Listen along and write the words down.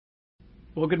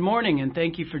Well, good morning, and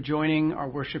thank you for joining our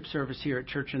worship service here at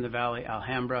Church in the Valley,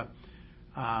 Alhambra.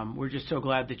 We're just so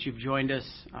glad that you've joined us,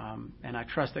 and I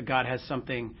trust that God has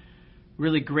something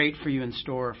really great for you in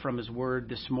store from His Word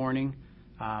this morning.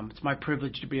 It's my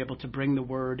privilege to be able to bring the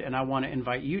Word, and I want to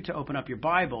invite you to open up your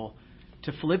Bible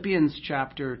to Philippians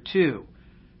chapter 2.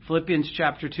 Philippians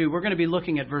chapter 2, we're going to be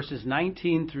looking at verses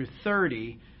 19 through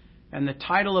 30, and the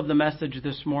title of the message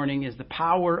this morning is The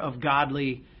Power of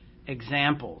Godly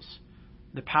Examples.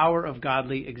 The power of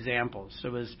godly examples.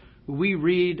 So as we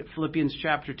read Philippians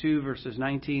chapter 2, verses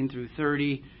 19 through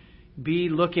 30, be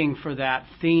looking for that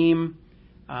theme,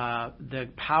 the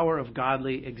power of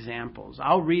godly examples.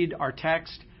 I'll read our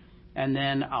text, and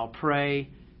then I'll pray,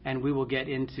 and we will get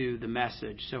into the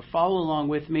message. So follow along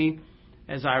with me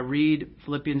as I read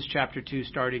Philippians chapter 2,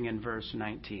 starting in verse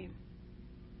 19.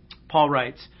 Paul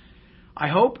writes, "I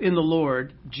hope in the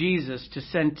Lord Jesus to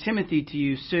send Timothy to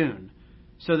you soon,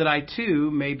 so that I too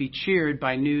may be cheered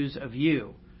by news of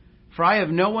you. For I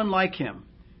have no one like him,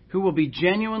 who will be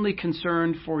genuinely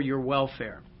concerned for your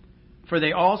welfare. For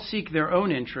they all seek their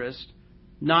own interest,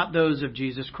 not those of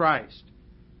Jesus Christ.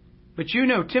 But you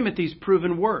know Timothy's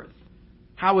proven worth,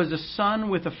 how as a son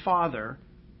with a father,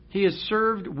 he has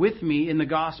served with me in the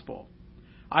gospel.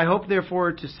 I hope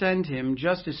therefore to send him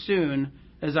just as soon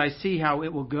as I see how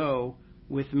it will go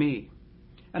with me.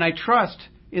 And I trust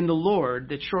in the Lord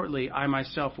that shortly I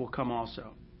myself will come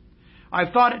also.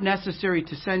 I've thought it necessary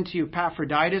to send to you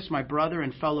Epaphroditus, my brother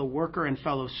and fellow worker and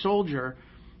fellow soldier,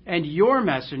 and your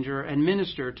messenger and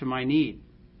minister to my need.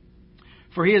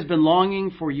 For he has been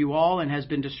longing for you all and has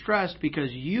been distressed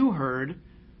because you heard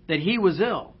that he was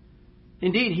ill.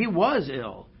 Indeed, he was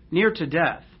ill, near to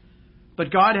death. But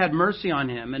God had mercy on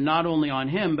him, and not only on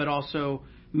him, but also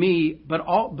me, but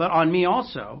on me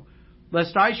also,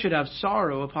 lest I should have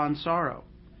sorrow upon sorrow.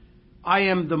 I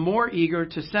am the more eager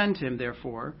to send him,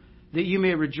 therefore, that you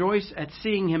may rejoice at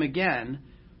seeing him again,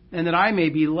 and that I may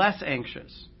be less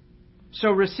anxious.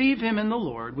 So receive him in the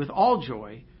Lord with all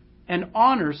joy, and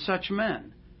honor such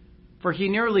men. For he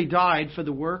nearly died for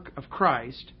the work of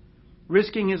Christ,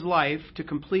 risking his life to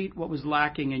complete what was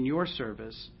lacking in your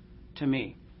service to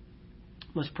me."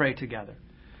 Let's pray together.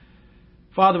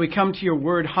 Father, we come to your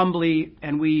word humbly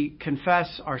and we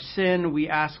confess our sin. We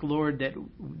ask, Lord,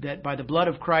 that by the blood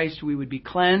of Christ we would be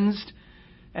cleansed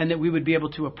and that we would be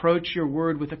able to approach your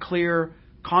word with a clear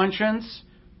conscience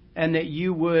and that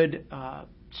you would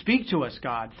speak to us,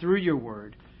 God, through your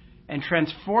word and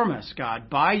transform us, God,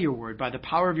 by your word, by the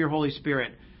power of your Holy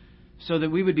Spirit, so that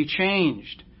we would be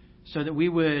changed, so that we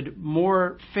would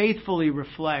more faithfully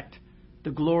reflect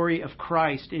the glory of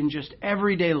Christ in just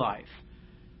everyday life.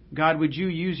 God, would you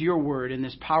use your word in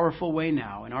this powerful way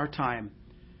now in our time?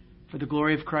 For the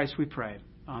glory of Christ we pray.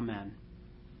 Amen.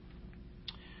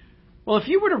 Well, if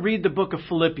you were to read the book of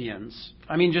Philippians,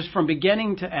 just from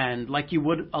beginning to end, like you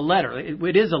would a letter,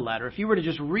 it is a letter. If you were to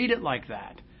just read it like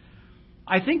that,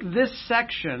 I think this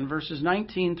section, verses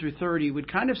 19 through 30, would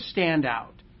kind of stand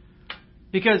out.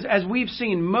 Because as we've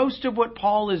seen, most of what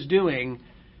Paul is doing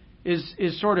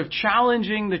is sort of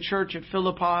challenging the church at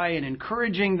Philippi and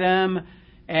encouraging them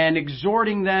and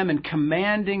exhorting them and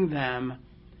commanding them.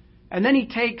 And then he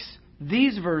takes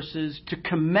these verses to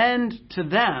commend to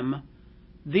them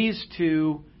these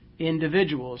two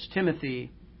individuals,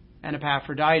 Timothy and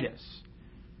Epaphroditus.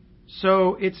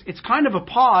 So it's kind of a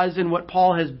pause in what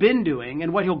Paul has been doing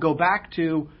and what he'll go back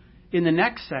to in the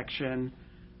next section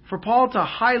for Paul to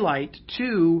highlight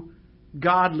two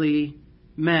godly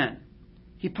men.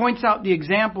 He points out the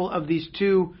example of these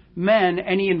two men,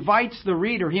 and he invites the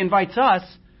reader, he invites us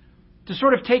to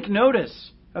sort of take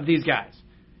notice of these guys.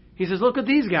 He says, look at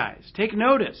these guys. Take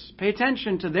notice. Pay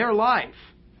attention to their life.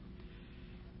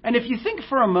 And if you think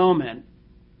for a moment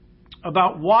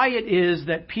about why it is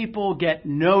that people get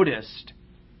noticed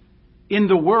in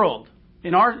the world,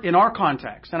 in our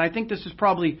context, and I think this has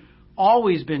probably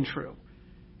always been true,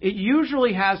 it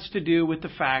usually has to do with the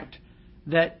fact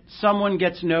that someone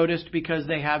gets noticed because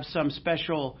they have some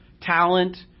special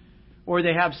talent, or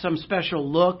they have some special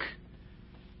look,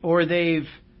 or they've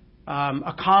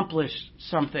accomplished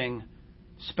something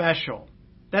special.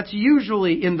 That's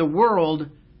usually in the world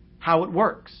how it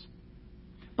works.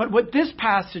 But what this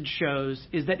passage shows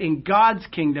is that in God's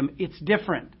kingdom, it's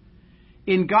different.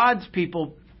 In God's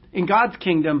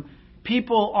kingdom,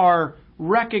 people are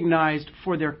recognized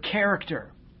for their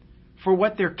character, for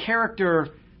what their character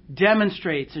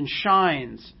demonstrates and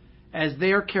shines as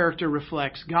their character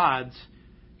reflects God's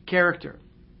character.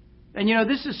 And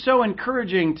this is so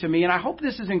encouraging to me, and I hope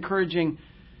this is encouraging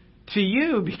to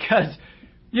you because,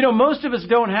 most of us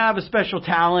don't have a special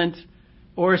talent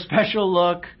or a special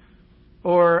look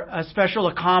or a special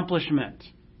accomplishment.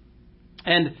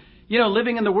 And,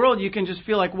 living in the world, you can just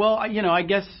feel like, well, I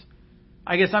guess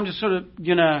I'm just sort of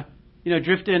gonna,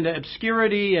 drift into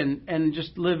obscurity and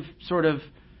just live sort of,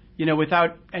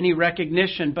 without any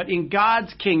recognition. But in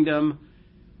God's kingdom,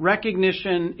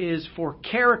 recognition is for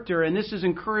character, and this is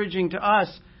encouraging to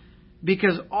us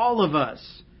because all of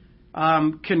us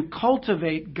can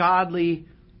cultivate godly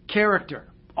character.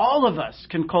 All of us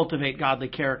can cultivate godly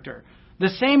character. The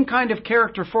same kind of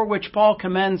character for which Paul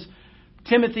commends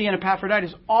Timothy and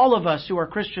Epaphroditus, all of us who are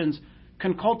Christians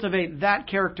can cultivate that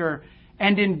character,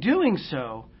 and in doing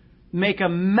so, make a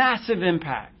massive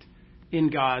impact in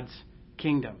God's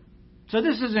kingdom. So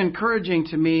this is encouraging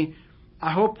to me.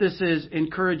 I hope this is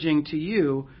encouraging to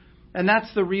you. And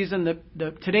that's the reason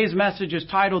that today's message is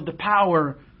titled The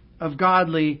Power of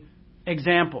Godly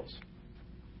Examples.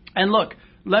 And look,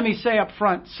 let me say up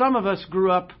front, some of us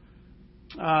grew up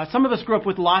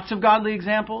with lots of godly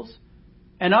examples,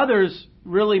 and others,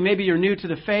 really, maybe you're new to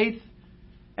the faith,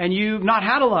 and you've not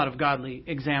had a lot of godly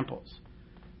examples.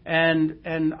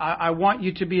 And I want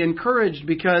you to be encouraged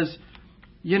because,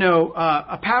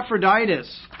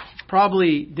 Epaphroditus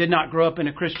probably did not grow up in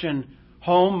a Christian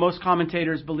home. Most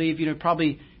commentators believe,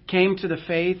 probably came to the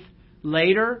faith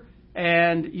later.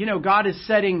 And, God is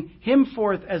setting him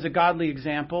forth as a godly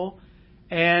example.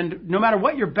 And no matter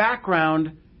what your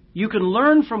background, you can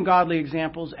learn from godly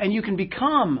examples and you can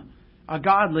become a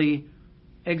godly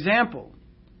example.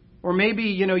 Or maybe,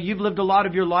 you've lived a lot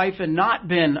of your life and not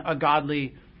been a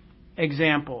godly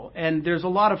example. And there's a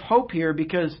lot of hope here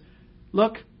because,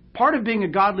 look, part of being a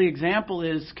godly example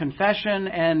is confession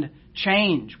and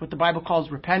change, what the Bible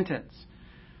calls repentance.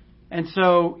 And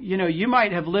so, you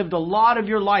might have lived a lot of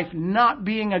your life not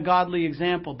being a godly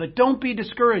example, but don't be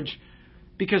discouraged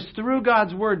because through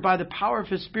God's Word, by the power of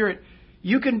His Spirit,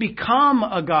 you can become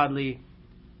a godly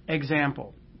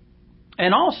example.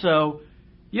 And also,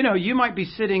 you might be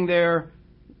sitting there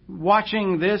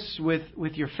watching this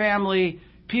with your family,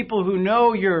 people who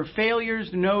know your failures,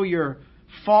 know your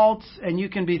faults, and you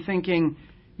can be thinking,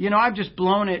 I've just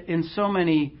blown it in so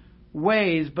many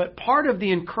ways. But part of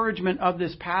the encouragement of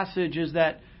this passage is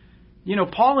that,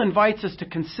 Paul invites us to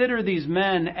consider these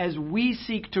men as we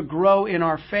seek to grow in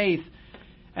our faith.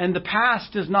 And the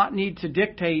past does not need to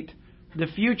dictate the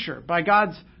future. By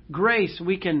God's grace,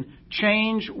 we can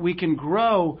change, we can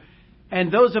grow.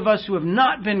 And those of us who have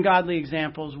not been godly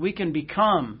examples, we can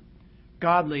become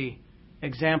godly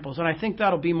examples. And I think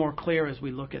that'll be more clear as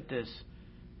we look at this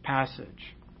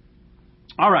passage.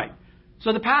 All right.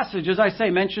 So the passage, as I say,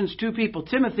 mentions two people,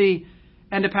 Timothy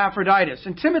and Epaphroditus.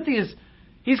 And Timothy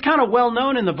he's kind of well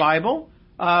known in the Bible.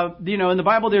 In the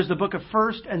Bible, there's the book of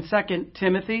 1st and 2nd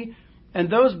Timothy. And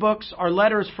those books are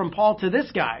letters from Paul to this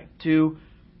guy, to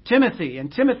Timothy. And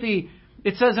Timothy,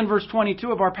 it says in verse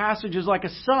 22 of our passage, is like a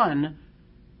son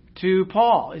to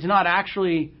Paul. He's not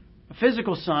actually a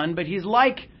physical son, but he's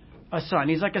like a son.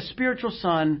 He's like a spiritual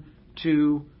son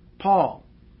to Paul.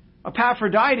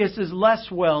 Epaphroditus is less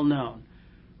well known.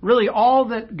 Really, all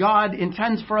that God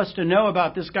intends for us to know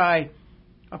about this guy,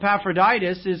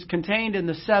 Epaphroditus, is contained in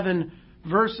the 7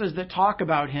 verses that talk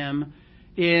about him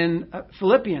in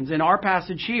Philippians, in our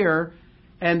passage here,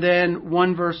 and then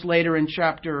 1 verse later in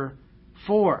chapter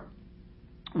 4.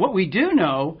 What we do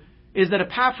know is that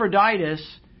Epaphroditus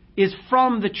is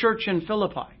from the church in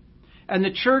Philippi. And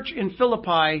the church in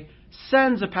Philippi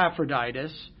sends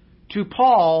Epaphroditus to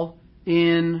Paul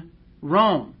in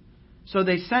Rome. So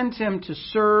they sent him to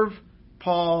serve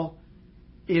Paul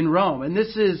in Rome. And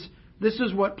this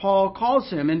is what Paul calls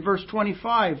him. In verse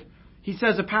 25, he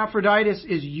says, Epaphroditus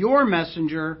is your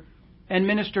messenger and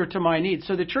minister to my needs.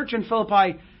 So the church in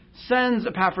Philippi sends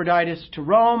Epaphroditus to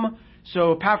Rome.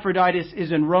 So Epaphroditus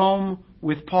is in Rome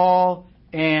with Paul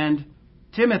and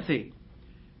Timothy.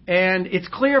 And it's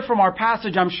clear from our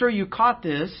passage, I'm sure you caught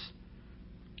this,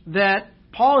 that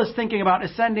Paul is thinking about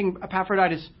sending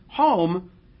Epaphroditus home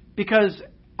because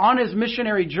on his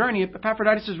missionary journey,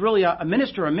 Epaphroditus is really a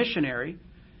minister, a missionary.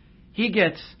 He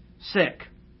gets sick.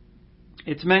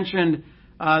 It's mentioned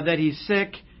that he's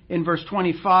sick in verse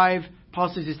 25.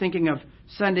 Paul says he's thinking of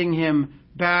sending him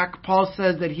back. Paul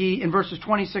says that in verses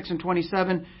 26 and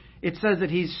 27, it says that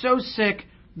he's so sick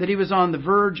that he was on the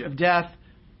verge of death.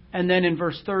 And then in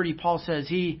verse 30, Paul says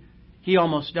he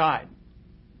almost died.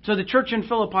 So the church in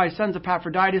Philippi sends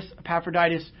Epaphroditus.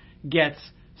 Epaphroditus gets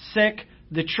sick.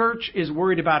 The church is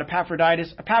worried about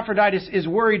Epaphroditus. Epaphroditus is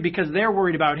worried because they're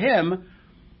worried about him.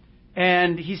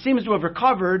 And he seems to have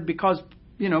recovered because,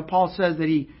 Paul says that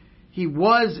he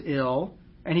was ill.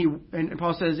 And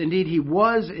Paul says, indeed, he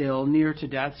was ill, near to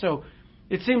death. So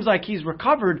it seems like he's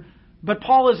recovered. But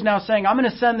Paul is now saying, I'm going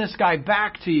to send this guy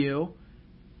back to you.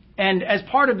 And as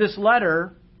part of this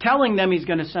letter, telling them he's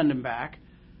going to send him back,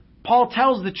 Paul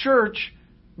tells the church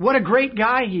what a great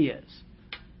guy he is.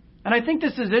 And I think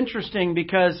this is interesting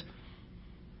because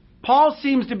Paul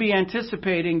seems to be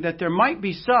anticipating that there might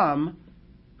be some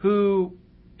who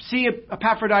see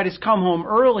Epaphroditus come home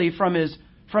early from his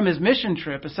mission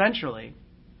trip, essentially.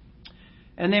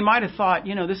 And they might have thought,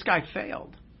 this guy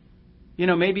failed.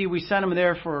 Maybe we sent him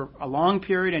there for a long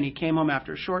period and he came home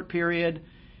after a short period.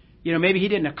 Maybe he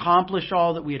didn't accomplish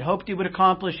all that we had hoped he would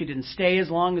accomplish. He didn't stay as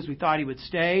long as we thought he would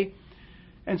stay.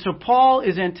 And so Paul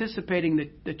is anticipating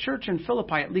that the church in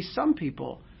Philippi, at least some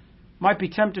people, might be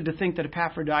tempted to think that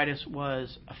Epaphroditus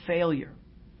was a failure.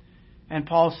 And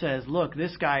Paul says, look,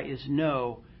 this guy is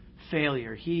no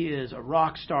failure. He is a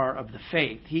rock star of the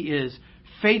faith. He is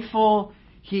faithful.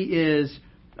 He is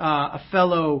a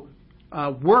fellow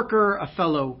worker, a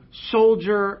fellow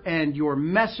soldier, and your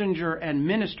messenger and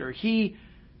minister. He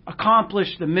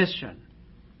accomplished the mission.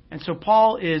 And so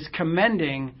Paul is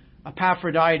commending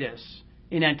Epaphroditus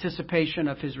in anticipation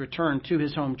of his return to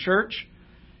his home church,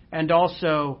 and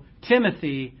also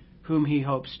Timothy, whom he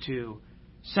hopes to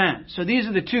send. So these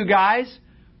are the two guys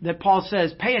that Paul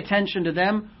says, pay attention to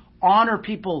them, honor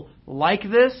people like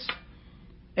this.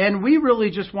 And we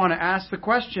really just want to ask the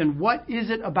question, what is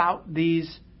it about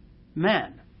these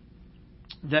men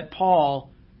that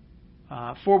Paul,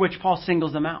 for which Paul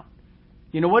singles them out?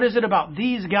 What is it about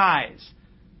these guys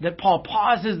that Paul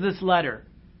pauses this letter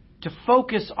to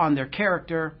focus on their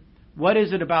character? What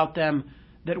is it about them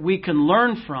that we can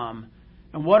learn from?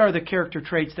 And what are the character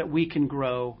traits that we can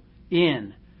grow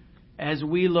in as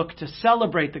we look to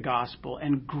celebrate the gospel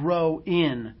and grow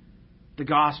in the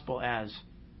gospel as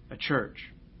a church?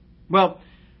 Well,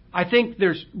 I think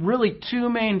there's really two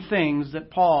main things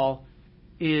that Paul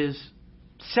is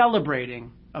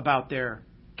celebrating about their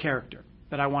character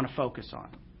that I want to focus on.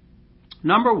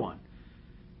 Number one,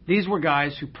 these were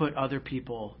guys who put other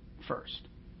people first.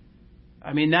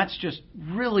 I mean, that's just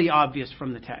really obvious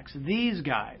from the text. These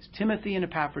guys, Timothy and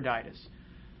Epaphroditus,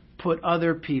 put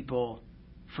other people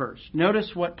first.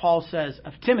 Notice what Paul says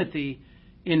of Timothy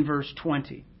in verse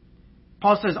 20.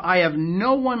 Paul says, I have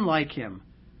no one like him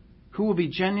who will be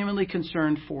genuinely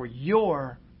concerned for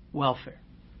your welfare.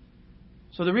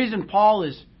 So the reason Paul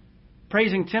is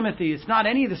praising Timothy, it's not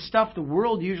any of the stuff the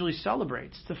world usually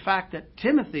celebrates. It's the fact that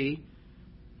Timothy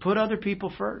put other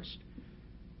people first.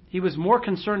 He was more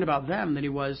concerned about them than he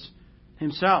was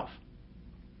himself.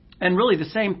 And really the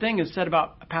same thing is said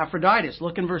about Epaphroditus.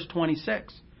 Look in verse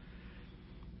 26.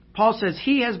 Paul says,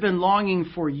 he has been longing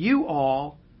for you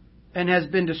all and has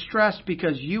been distressed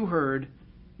because you heard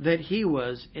that he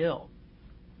was ill.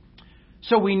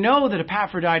 So we know that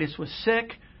Epaphroditus was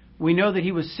sick. We know that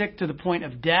he was sick to the point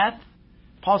of death.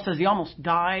 Paul says he almost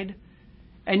died.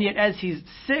 And yet as he's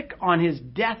sick on his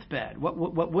deathbed,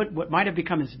 what might have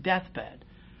become his deathbed,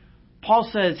 Paul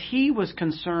says he was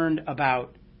concerned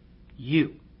about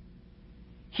you.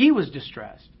 He was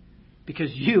distressed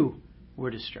because you were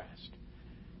distressed.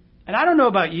 And I don't know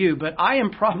about you, but I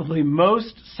am probably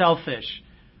most selfish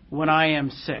when I am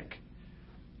sick.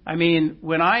 I mean,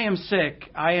 when I am sick,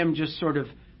 I am just sort of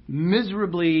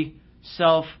miserably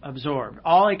self-absorbed.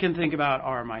 All I can think about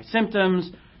are my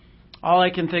symptoms. All I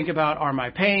can think about are my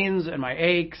pains and my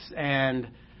aches, and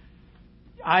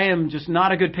I am just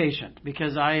not a good patient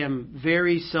because I am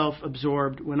very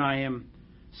self-absorbed when I am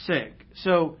sick.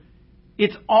 So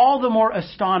it's all the more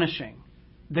astonishing,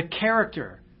 the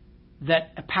character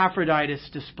that Epaphroditus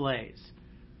displays,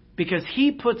 because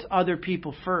he puts other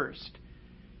people first,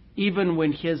 even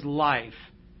when his life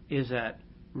is at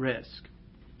risk.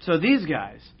 So these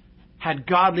guys had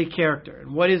godly character.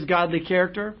 And what is godly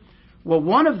character? Well,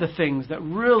 one of the things that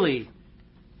really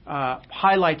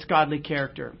highlights godly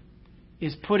character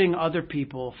is putting other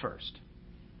people first.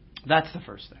 That's the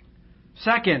first thing.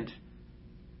 Second,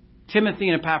 Timothy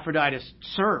and Epaphroditus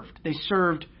served. They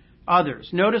served others.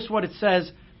 Notice what it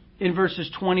says in verses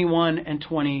 21 and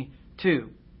 22.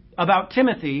 About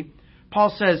Timothy,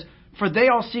 Paul says, for they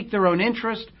all seek their own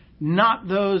interest, not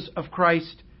those of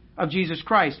Christ, of Jesus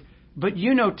Christ. But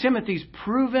you know Timothy's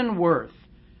proven worth,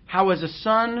 how as a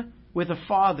son with a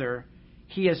father,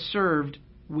 he has served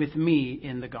with me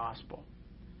in the gospel.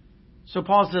 So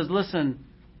Paul says, listen,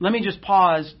 let me just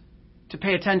pause to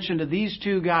pay attention to these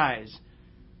two guys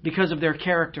because of their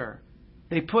character.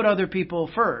 They put other people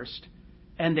first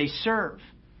and they serve.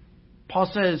 Paul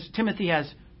says Timothy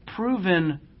has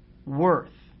proven worth.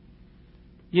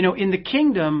 You know, in the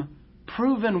kingdom,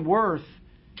 proven worth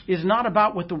is not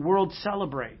about what the world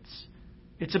celebrates.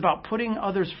 It's about putting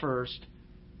others first,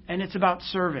 and it's about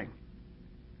serving.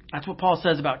 That's what Paul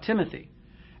says about Timothy.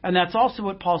 And that's also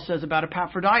what Paul says about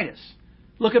Epaphroditus.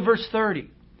 Look at verse 30. It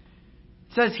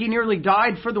says, he nearly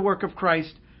died for the work of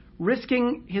Christ,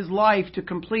 risking his life to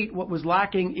complete what was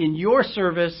lacking in your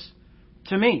service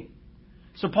to me.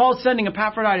 So Paul's sending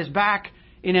Epaphroditus back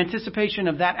in anticipation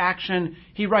of that action.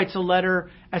 He writes a letter.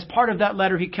 As part of that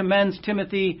letter, he commends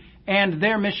Timothy and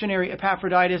their missionary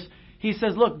Epaphroditus. He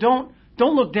says, look, don't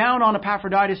look down on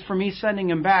Epaphroditus for me sending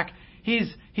him back.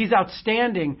 He's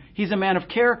outstanding. He's a man of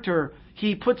character.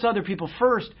 He puts other people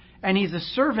first, and he's a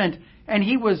servant, and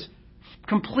he was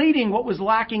completing what was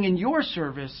lacking in your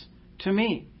service to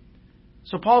me.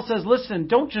 So Paul says, listen,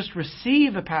 don't just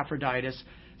receive Epaphroditus.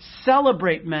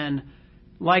 Celebrate men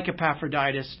like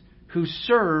Epaphroditus who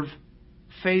serve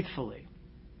faithfully.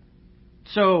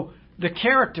 So the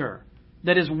character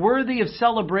that is worthy of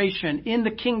celebration in the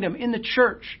kingdom, in the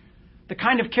church, the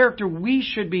kind of character we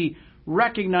should be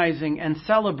recognizing and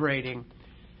celebrating,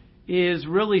 is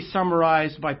really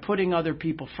summarized by putting other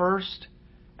people first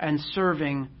and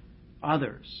serving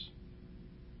others.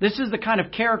 This is the kind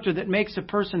of character that makes a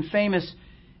person famous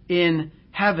in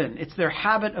heaven. It's their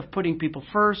habit of putting people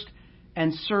first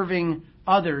and serving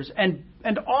others. And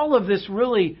all of this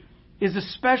really is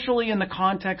especially in the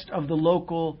context of the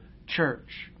local church.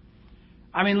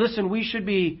 I mean, listen, we should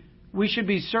be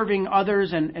serving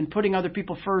others and putting other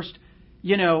people first,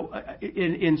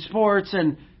 in sports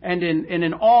and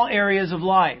in all areas of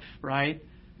life, right?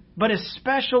 But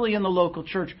especially in the local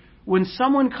church. When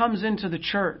someone comes into the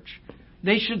church,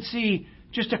 they should see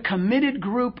just a committed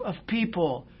group of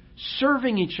people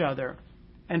serving each other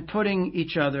and putting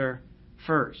each other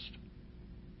first.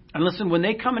 And listen, when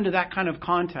they come into that kind of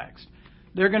context,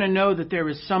 they're going to know that there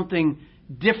is something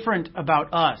different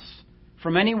about us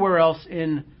from anywhere else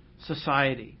in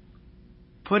society.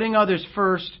 Putting others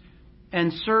first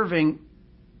and serving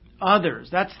others.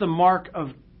 That's the mark of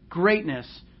greatness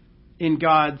in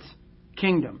God's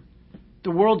kingdom.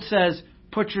 The world says,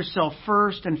 put yourself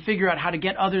first and figure out how to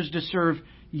get others to serve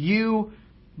you.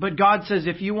 But God says,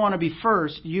 if you want to be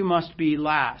first, you must be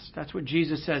last. That's what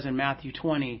Jesus says in Matthew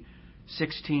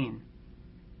 20:16.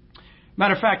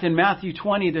 Matter of fact, in Matthew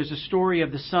 20, there's a story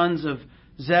of the sons of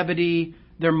Zebedee,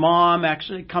 their mom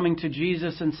actually coming to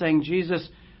Jesus and saying, Jesus,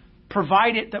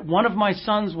 provide it that one of my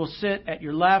sons will sit at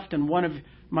your left and one of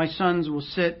my sons will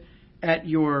sit at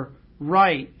your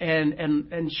right.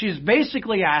 And she's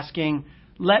basically asking,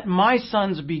 let my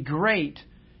sons be great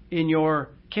in your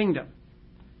kingdom.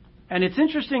 And it's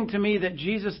interesting to me that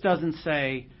Jesus doesn't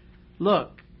say,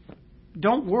 look,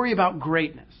 don't worry about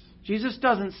greatness. Jesus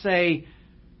doesn't say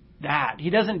that. He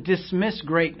doesn't dismiss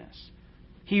greatness.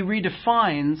 He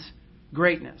redefines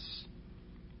greatness.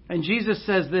 And Jesus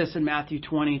says this in Matthew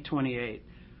 20:28.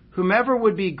 Whomever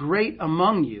would be great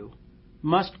among you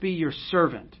must be your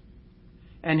servant,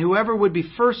 and whoever would be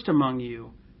first among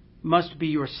you must be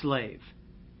your slave.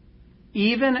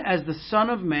 Even as the Son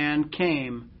of Man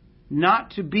came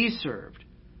not to be served,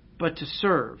 but to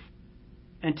serve,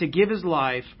 and to give his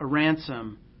life a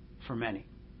ransom for many.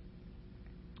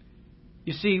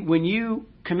 You see, when you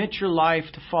commit your life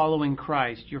to following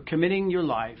Christ, you're committing your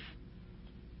life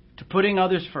to putting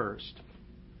others first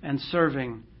and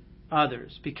serving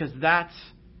others, because that's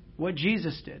what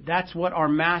Jesus did. That's what our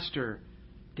Master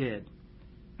did.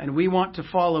 And we want to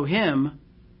follow him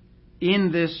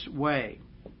in this way.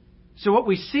 So what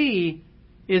we see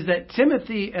is that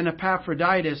Timothy and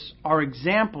Epaphroditus are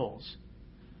examples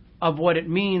of what it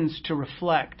means to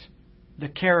reflect the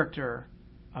character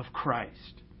of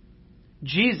Christ.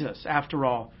 Jesus, after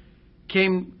all,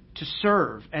 came to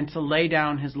serve and to lay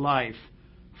down his life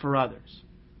for others.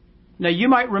 Now, you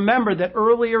might remember that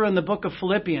earlier in the book of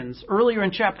Philippians, earlier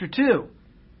in chapter 2,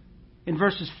 in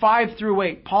verses 5 through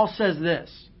 8, Paul says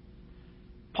this.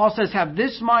 Paul says, have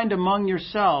this mind among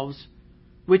yourselves,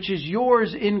 which is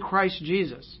yours in Christ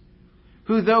Jesus,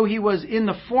 who, though he was in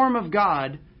the form of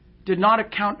God, did not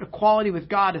account equality with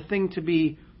God a thing to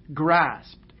be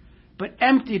grasped, but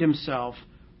emptied himself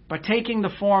by taking the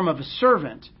form of a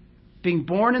servant, being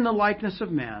born in the likeness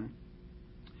of man,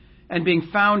 and being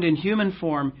found in human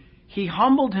form, he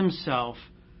humbled himself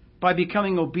by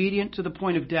becoming obedient to the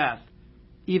point of death,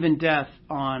 even death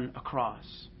on a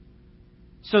cross.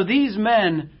 So these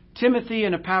men, Timothy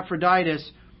and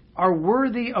Epaphroditus, are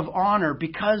worthy of honor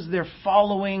because they're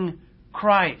following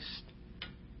Christ.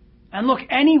 And look,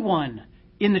 anyone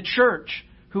in the church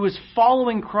who is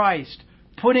following Christ,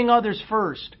 putting others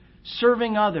first,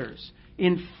 serving others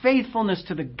in faithfulness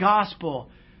to the gospel,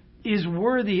 is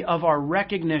worthy of our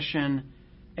recognition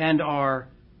and our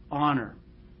honor.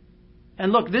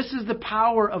 And look, this is the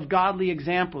power of godly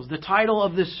examples. The title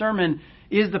of this sermon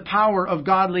is The Power of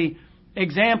Godly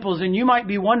examples, and you might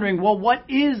be wondering, well, what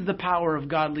is the power of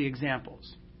godly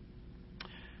examples?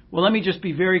 Well, let me just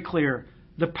be very clear.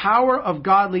 The power of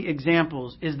godly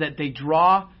examples is that they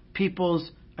draw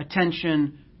people's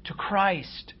attention to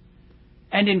Christ.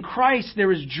 And in Christ,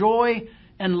 there is joy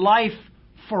and life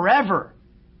forever.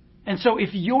 And so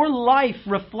if your life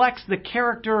reflects the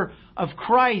character of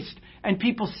Christ and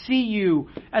people see you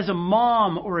as a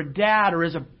mom or a dad or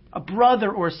as a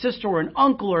brother or a sister or an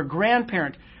uncle or a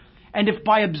grandparent, and if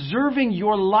by observing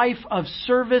your life of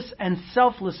service and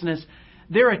selflessness,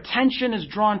 their attention is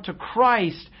drawn to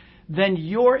Christ, then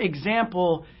your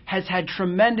example has had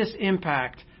tremendous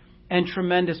impact and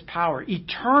tremendous power,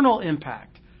 eternal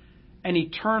impact and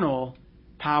eternal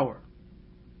power.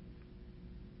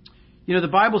 You know, the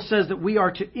Bible says that we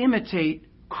are to imitate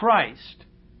Christ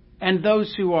and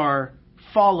those who are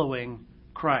following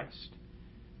Christ.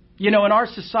 You know, in our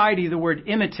society, the word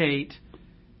imitate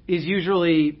is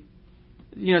usually,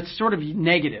 it's sort of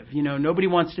negative. Nobody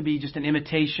wants to be just an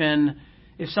imitation.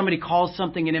 If somebody calls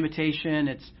something an imitation,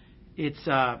 it's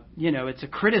a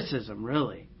criticism,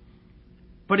 really.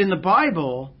 But in the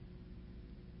Bible,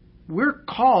 we're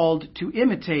called to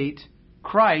imitate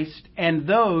Christ and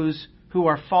those who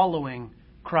are following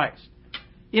Christ.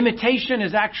 Imitation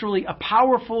is actually a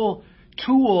powerful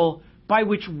tool by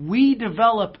which we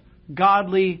develop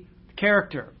godly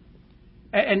character.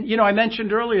 And I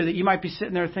mentioned earlier that you might be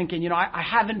sitting there thinking, I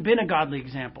haven't been a godly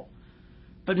example.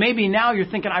 But maybe now you're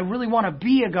thinking, I really want to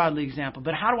be a godly example.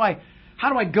 But how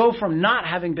do I go from not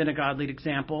having been a godly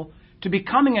example to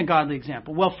becoming a godly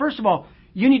example? Well, first of all,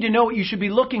 you need to know what you should be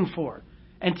looking for.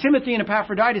 And Timothy and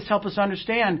Epaphroditus help us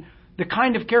understand the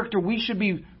kind of character we should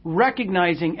be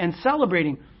recognizing and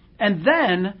celebrating. And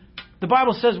then the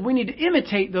Bible says we need to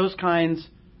imitate those kinds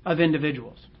of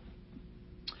individuals.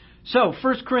 So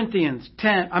 1 Corinthians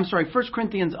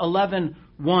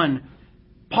 11:1,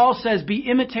 Paul says, be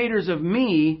imitators of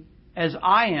me as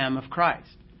I am of Christ.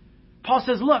 Paul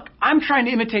says, look, I'm trying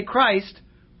to imitate Christ,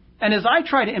 and as I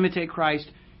try to imitate Christ,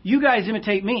 you guys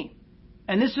imitate me.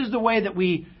 And this is the way that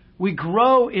we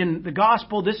grow in the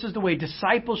gospel. This is the way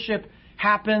discipleship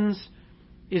happens,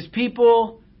 is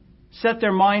people set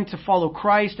their mind to follow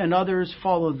Christ and others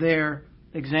follow their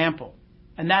example.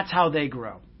 And that's how they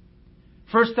grow.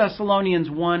 1 Thessalonians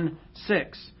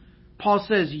 1:6, Paul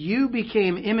says, you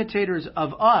became imitators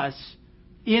of us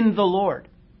in the Lord.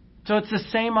 So it's the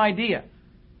same idea.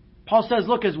 Paul says,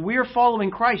 look, as we're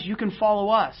following Christ, you can follow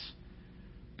us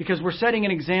because we're setting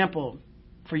an example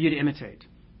for you to imitate.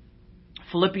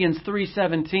 Philippians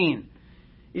 3:17,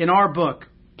 in our book,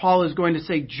 Paul is going to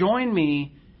say, join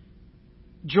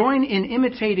in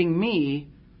imitating me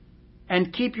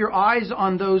and keep your eyes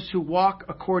on those who walk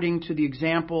according to the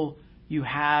example you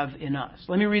have in us.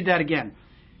 Let me read that again.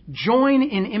 Join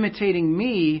in imitating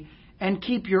me and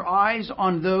keep your eyes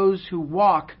on those who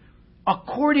walk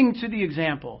according to the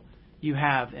example you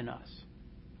have in us.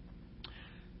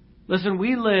 Listen,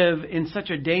 we live in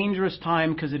such a dangerous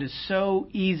time because it is so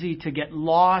easy to get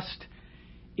lost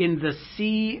in the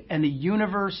sea and the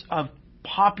universe of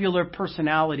popular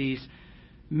personalities,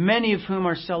 many of whom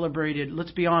are celebrated,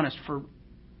 let's be honest, for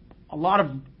a lot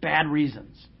of bad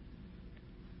reasons.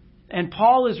 And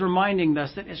Paul is reminding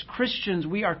us that as Christians,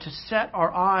 we are to set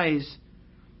our eyes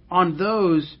on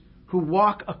those who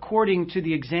walk according to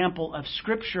the example of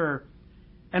Scripture.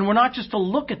 And we're not just to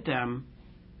look at them,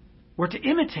 we're to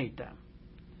imitate them.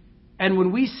 And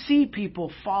when we see people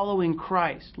following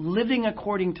Christ, living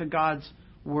according to God's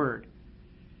Word,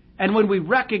 and when we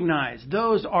recognize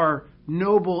those are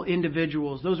noble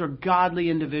individuals, those are godly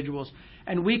individuals,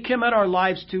 and we commit our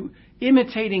lives to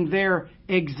imitating their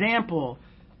example,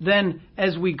 then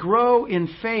as we grow in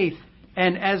faith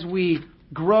and as we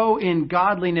grow in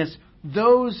godliness,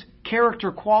 those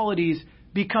character qualities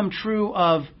become true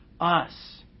of us.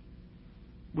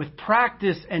 With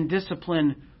practice and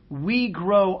discipline, we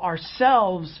grow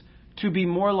ourselves to be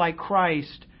more like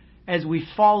Christ as we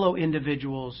follow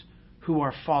individuals who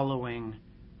are following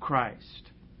Christ.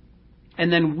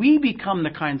 And then we become the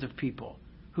kinds of people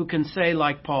who can say,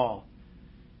 like Paul,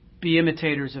 be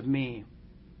imitators of me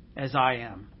as I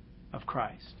am of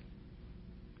Christ.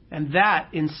 And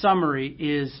that, in summary,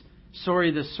 is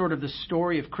the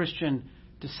story of Christian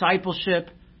discipleship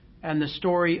and the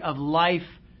story of life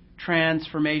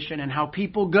transformation and how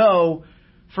people go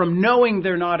from knowing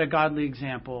they're not a godly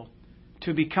example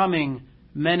to becoming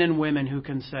men and women who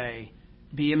can say,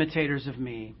 be imitators of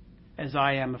me as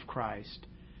I am of Christ.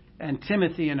 And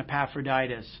Timothy and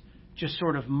Epaphroditus just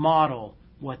sort of model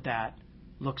what that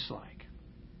looks like.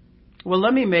 Well,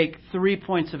 let me make 3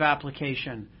 points of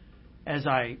application as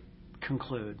I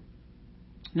conclude.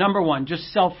 Number one,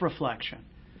 just self-reflection.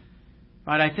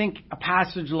 Right? I think a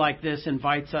passage like this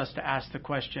invites us to ask the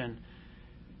question,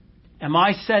 am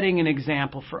I setting an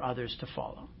example for others to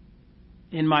follow?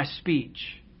 In my speech,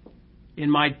 in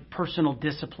my personal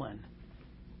discipline,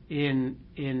 in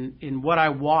what I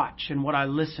watch and what I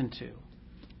listen to,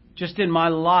 just in my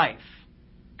life,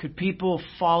 could people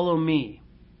follow me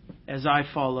as I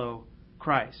follow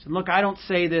Christ? And look, I don't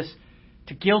say this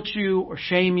to guilt you or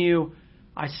shame you.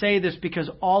 I say this because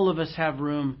all of us have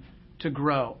room to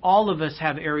grow. All of us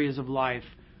have areas of life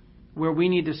where we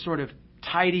need to sort of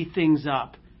tidy things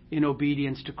up in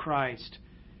obedience to Christ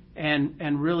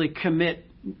and really commit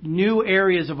new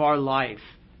areas of our life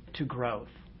to growth.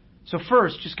 So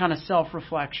first, just kind of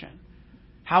self-reflection.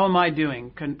 How am I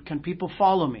doing? Can people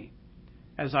follow me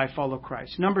as I follow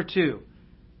Christ? Number two,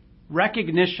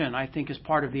 recognition, I think, is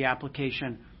part of the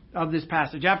application of this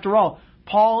passage. After all,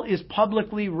 Paul is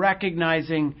publicly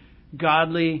recognizing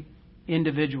godly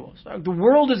individuals. The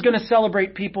world is going to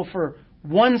celebrate people for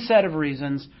one set of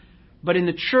reasons, but in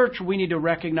the church, we need to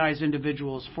recognize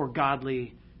individuals for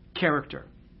godly character.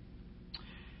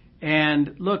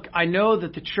 And look, I know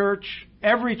that the church,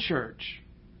 every church,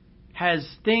 has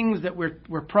things that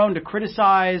we're prone to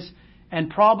criticize and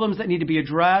problems that need to be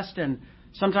addressed, and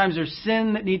sometimes there's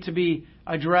sin that needs to be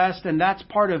addressed, and that's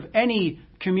part of any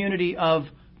community of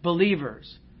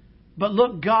believers. But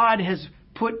look, God has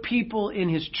put people in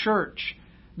His church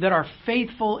that are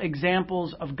faithful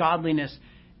examples of godliness,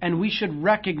 and we should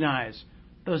recognize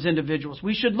those individuals.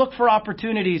 We should look for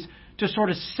opportunities to sort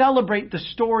of celebrate the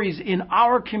stories in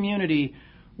our community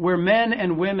where men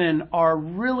and women are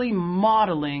really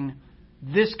modeling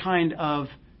this kind of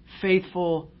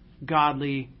faithful,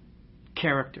 godly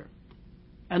character.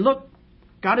 And look,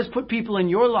 God has put people in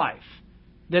your life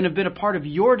that have been a part of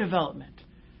your development.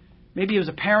 Maybe it was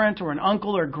a parent or an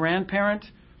uncle or a grandparent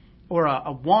or a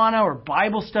Awana or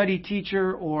Bible study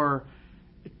teacher or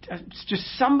just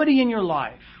somebody in your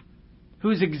life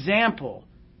whose example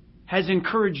has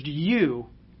encouraged you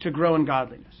to grow in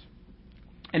godliness.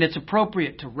 And it's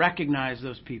appropriate to recognize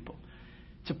those people.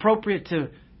 It's appropriate to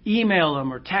email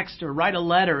them or text or write a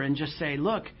letter and just say,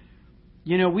 look,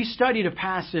 we studied a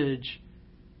passage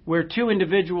where two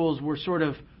individuals were sort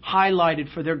of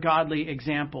highlighted for their godly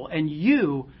example, and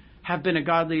you have been a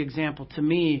godly example to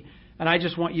me, and I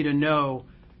just want you to know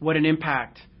what an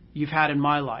impact you've had in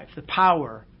my life, the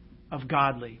power of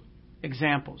godly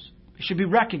examples. It should be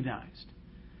recognized.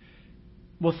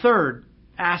 Well, third,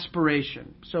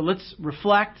 aspiration. So let's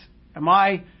reflect. Am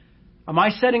I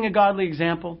setting a godly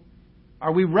example?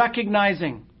 Are we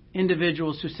recognizing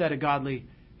individuals who set a godly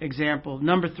example?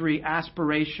 Number three,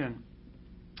 aspiration.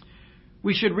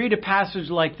 We should read a passage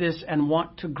like this and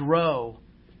want to grow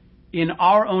in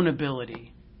our own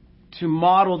ability to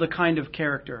model the kind of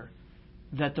character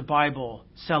that the Bible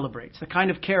celebrates, the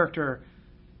kind of character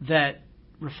that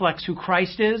reflects who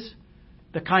Christ is,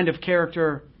 the kind of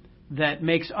character that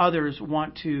makes others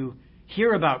want to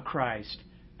hear about Christ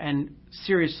and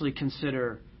seriously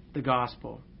consider the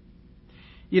gospel.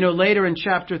 Later in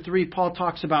chapter 3, Paul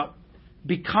talks about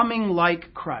becoming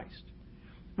like Christ.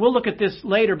 We'll look at this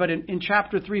later, but in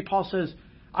chapter 3, Paul says,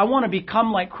 I want to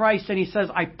become like Christ, and he says,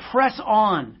 I press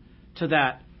on to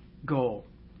that goal.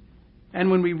 And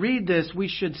when we read this, we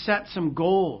should set some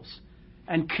goals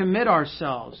and commit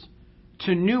ourselves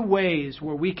to new ways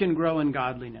where we can grow in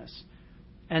godliness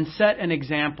and set an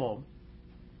example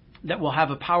that will have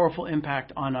a powerful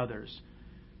impact on others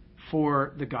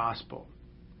for the gospel.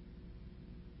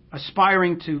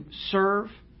 Aspiring to serve,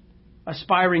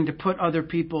 aspiring to put other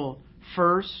people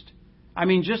first. I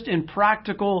mean, just in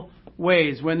practical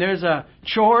ways. When there's a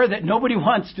chore that nobody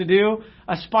wants to do,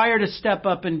 aspire to step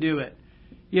up and do it.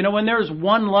 When there's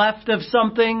one left of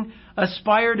something,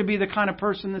 aspire to be the kind of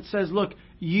person that says, look,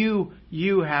 you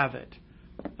have it.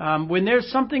 When there's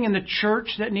something in the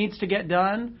church that needs to get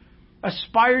done,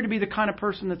 aspire to be the kind of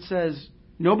person that says,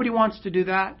 nobody wants to do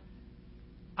that,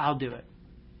 I'll do it.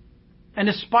 And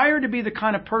aspire to be the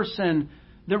kind of person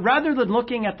that rather than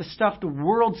looking at the stuff the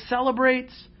world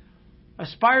celebrates,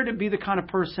 aspire to be the kind of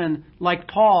person like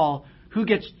Paul who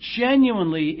gets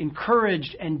genuinely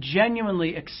encouraged and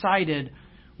genuinely excited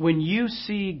when you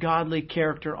see godly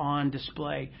character on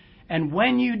display. And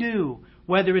when you do,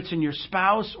 whether it's in your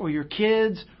spouse or your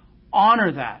kids,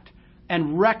 honor that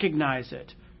and recognize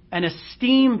it and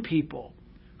esteem people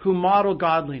who model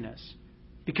godliness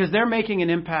because they're making an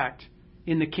impact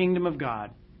in the kingdom of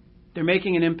God. They're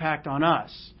making an impact on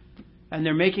us, and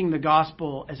they're making the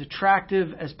gospel as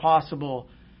attractive as possible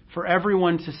for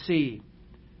everyone to see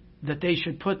that they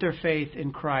should put their faith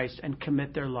in Christ and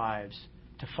commit their lives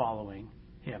to following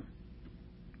Him.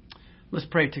 Let's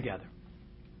pray together.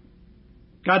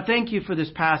 God, thank you for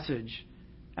this passage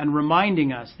and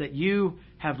reminding us that you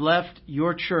have left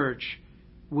your church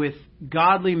with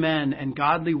godly men and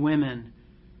godly women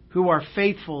who are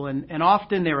faithful, and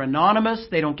often they're anonymous,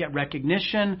 they don't get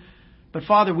recognition. But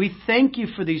Father, we thank you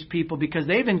for these people because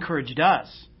they've encouraged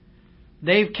us.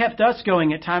 They've kept us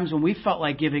going at times when we felt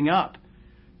like giving up.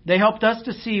 They helped us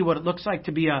to see what it looks like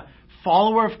to be a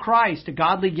follower of Christ, a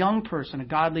godly young person, a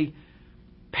godly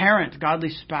parent, godly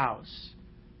spouse.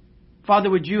 Father,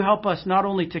 would you help us not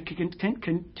only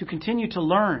to continue to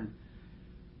learn,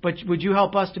 but would you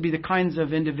help us to be the kinds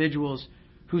of individuals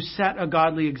who set a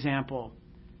godly example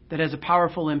that has a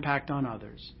powerful impact on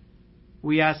others?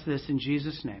 We ask this in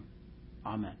Jesus' name.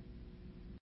 Amen.